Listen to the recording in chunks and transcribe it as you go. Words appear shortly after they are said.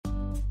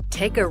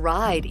Take a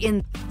ride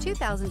in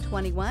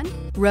 2021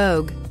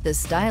 Rogue. The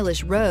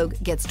stylish Rogue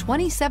gets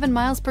 27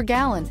 miles per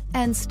gallon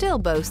and still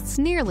boasts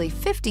nearly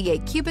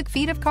 58 cubic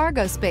feet of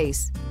cargo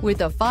space. With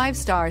a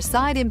 5-star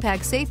side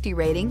impact safety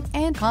rating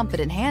and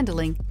confident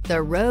handling,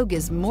 the Rogue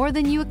is more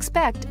than you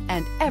expect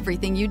and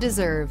everything you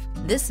deserve.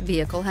 This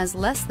vehicle has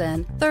less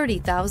than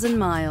 30,000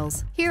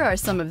 miles. Here are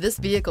some of this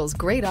vehicle's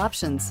great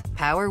options: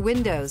 power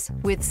windows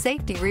with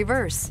safety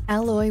reverse,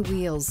 alloy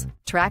wheels,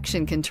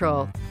 traction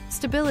control,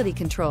 stability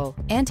control,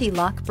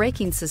 anti-lock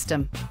braking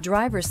system,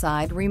 driver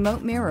side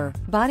remote mirror,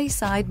 body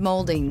side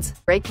moldings,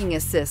 braking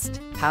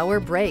assist, power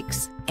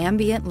brakes,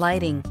 ambient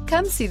lighting.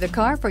 Come see the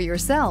car for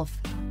yourself.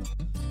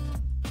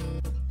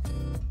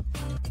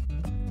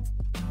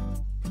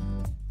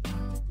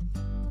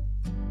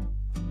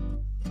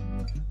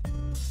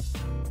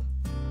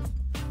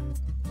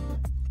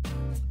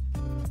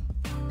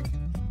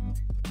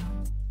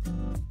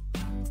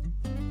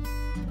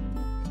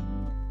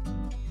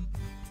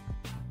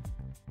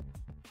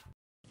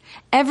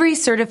 Every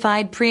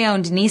certified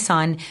pre-owned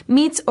Nissan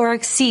meets or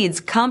exceeds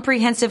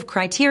comprehensive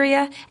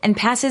criteria and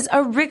passes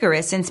a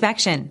rigorous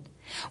inspection.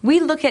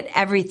 We look at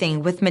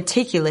everything with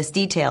meticulous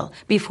detail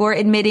before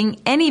admitting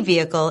any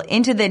vehicle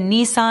into the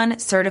Nissan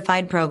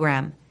Certified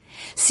program.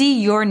 See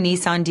your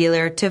Nissan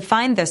dealer to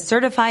find the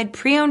certified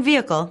pre-owned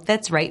vehicle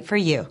that's right for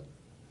you.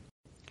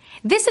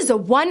 This is a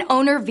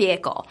one-owner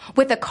vehicle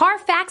with a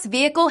CARFAX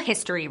Vehicle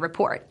History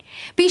Report.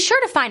 Be sure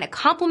to find a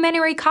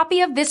complimentary copy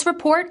of this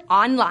report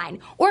online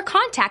or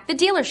contact the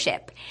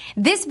dealership.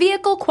 This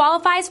vehicle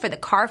qualifies for the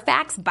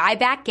CARFAX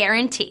Buyback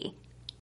Guarantee.